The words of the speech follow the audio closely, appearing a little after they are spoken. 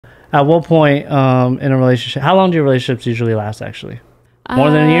At what point in a relationship, how long do your relationships usually last, actually? More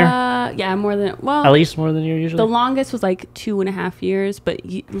than a year? Yeah, more than, well. At least more than a year usually? The longest was like 2.5 years, but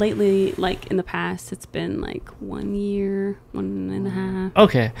lately, like in the past, it's been like 1 year, 1.5.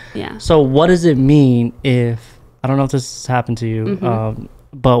 Okay. Yeah. So what does it mean if, I don't know if this has happened to you,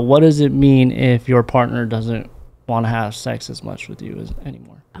 but what does it mean if your partner doesn't want to have sex as much with you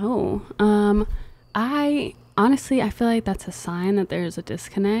anymore? I honestly, I feel like that's a sign that there's a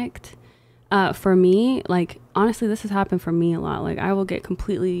disconnect. For me, like, honestly, this has happened for me a lot. Like, I will get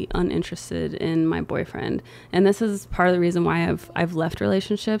completely uninterested in my boyfriend. And this is part of the reason why I've left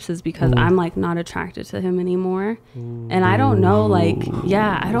relationships, is because I'm like not attracted to him anymore. And I don't know, like,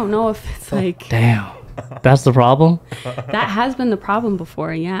 I don't know if it's like, damn, that's the problem. That has been the problem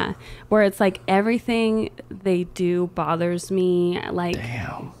before. Yeah. Where it's like everything they do bothers me. Like,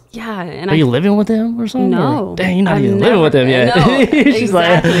 damn. Yeah. And Are you living with him or something? No. Or, dang, you're not even living with him yet. No, She's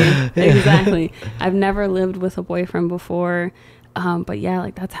exactly. Exactly. I've never lived with a boyfriend before. But yeah,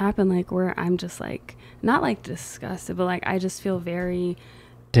 like that's happened, like where I'm just like, not like disgusted, but like I just feel very...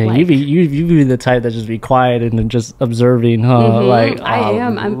 Dang, like, you be the type that just be quiet and then just observing, huh? Like, I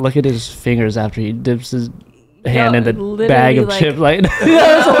am. Look at his fingers after he dips his hand in the literally, bag of like, chips. Like,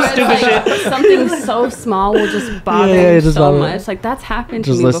 something so small will just bother me just so bother much. Like that's happened to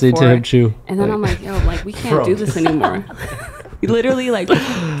just me listening before. to him chew. And then I'm like, yo, like we can't do this anymore. Literally, like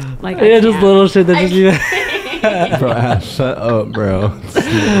just little shit that just. Bro, shut up, bro. Bro,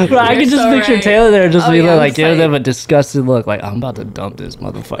 I can just picture Taylor there just be like giving them a disgusted look, like I'm about to dump this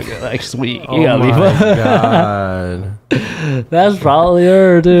motherfucker. Like, sweet, you gotta be fun. God. That's probably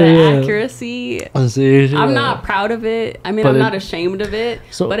her, dude. The accuracy. I'm not proud of it. I mean, I'm not ashamed of it.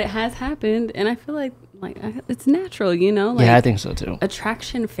 But it has happened, and I feel like it's natural, you know. Like, yeah, I think so too.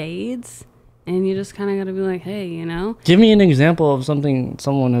 Attraction fades. And you just kind of got to be like, hey, you know. Give me an example of something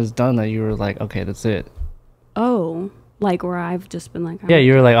someone has done that you were like, okay, that's it. Oh, like where I've just been like, yeah,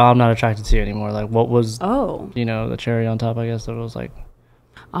 you were like, oh, I'm not attracted to you anymore. Like, what was, you know, the cherry on top, I guess, that was like,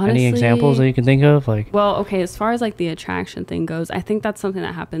 honestly, any examples that you can think of? Like, well, okay, as far as like the attraction thing goes, I think that's something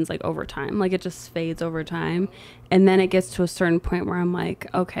that happens like over time. Like it just fades over time. And then it gets to a certain point where I'm like,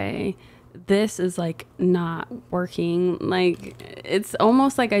 okay, this is like not working. Like it's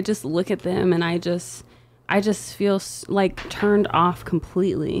almost like I just look at them and I just feel like turned off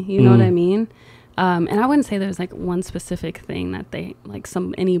completely. You know what I mean? And I wouldn't say there's like one specific thing that they like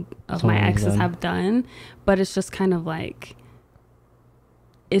any of my exes have done, but it's just kind of like,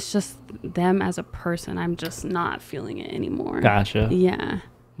 it's just them as a person. I'm just not feeling it anymore. Gotcha. Yeah.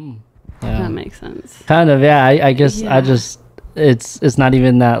 If that makes sense. Kind of, yeah. I guess I just, it's not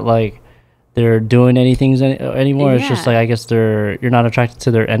even that like they're doing anything anymore. It's just like, I guess you're not attracted to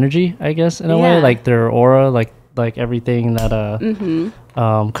their energy, I guess, in a way, like their aura, like everything that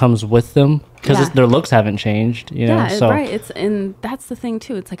comes with them, because their looks haven't changed, you know. So right. And that's the thing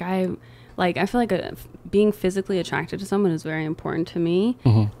too. It's like I feel like being physically attracted to someone is very important to me.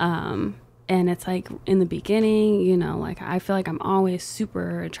 And it's like in the beginning, you know, like I feel like I'm always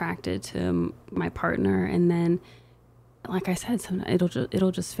super attracted to my partner, and then like I said,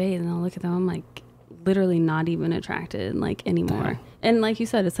 it'll just fade, and I'll look at them, I'm like literally not even attracted like anymore. And like you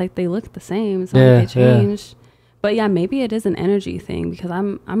said, it's like they look the same. It's not like they changed. But yeah, maybe it is an energy thing, because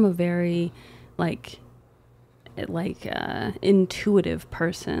I'm a very like intuitive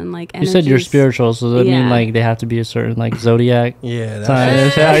person. Like you said you're spiritual, so does that mean like they have to be a certain like zodiac? Yeah,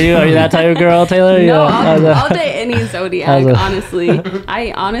 that's are you that type of girl, Taylor? No, I'll date any zodiac. Honestly,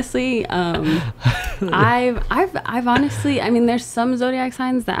 I honestly, I've honestly, I mean, there's some zodiac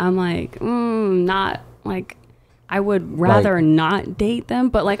signs that I'm like, not like, I would rather not date them,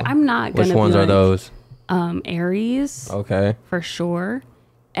 but like I'm not gonna. Which ones are those? Aries. Okay. For sure.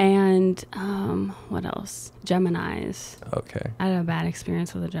 And what else? Geminis. Okay. I had a bad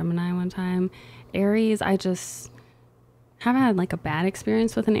experience with a Gemini one time. Aries, I just haven't had like a bad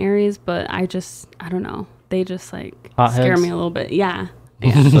experience with an Aries, but I don't know. They just like scare me a little bit. Yeah.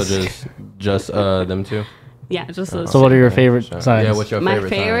 So just them two? Yeah, just those. So what are your favorite signs? Yeah, what's your favorite? My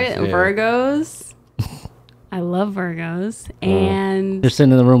favorite Virgos. I love Virgos, and you're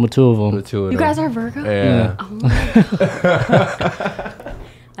sitting in the room with two of them. You guys are Virgos? Yeah. Oh my God.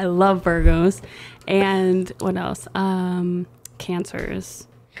 I love Virgos, and what else? Cancers.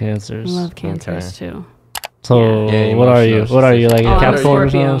 Cancers. I love Cancers too. So what are you? What are you, like a Capricorn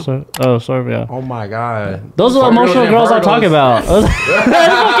or something? Oh, Scorpio. Oh my God. Those are the emotional girls I'm talking about. That's fucking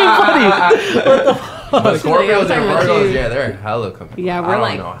funny. What the fuck? But Scorpios talking and about Virgos, you. yeah, they're hella compatible. Yeah, we're I don't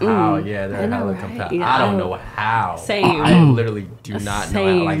like, know how. mm, Yeah, I they're know, hella right? compatible. Yeah, I don't know how. Same. I literally do not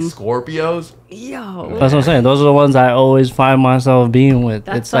know how. Like Same. Scorpios. Yo, That's what I'm saying. Those are the ones I always find myself being with.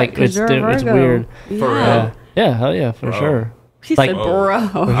 that's It's like 'cause it's you're a it's Virgo. weird. For Yeah. real? Yeah, yeah, hell yeah, for Bro. sure. He Like- said, bro. I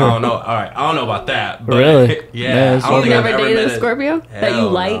don't know. All right, I don't know about that. But Really? yeah, it's I don't You've think I've never ever dated met a Scorpio that you Hell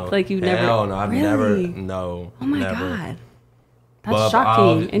like? no. Like you've never? Hell no, I've Really? never. No. Oh my never. god, that's But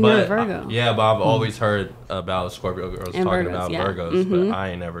shocking. And you're a but, Virgo. Yeah, but I've always heard about Scorpio girls And talking Virgos, about yeah. Virgos, Mhm. but I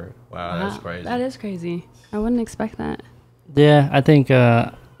ain't never. Wow, that's crazy. That is crazy. I wouldn't expect that. Yeah, I think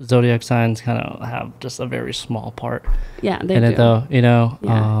zodiac signs kind of have just a very small part Yeah, they in do. it, though. You know.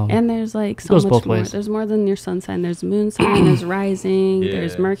 Yeah, and there's like so goes much both more. ways. There's more than your sun sign. There's moon sign. There's rising. Yeah.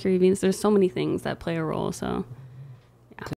 There's Mercury, Venus. There's so many things that play a role. So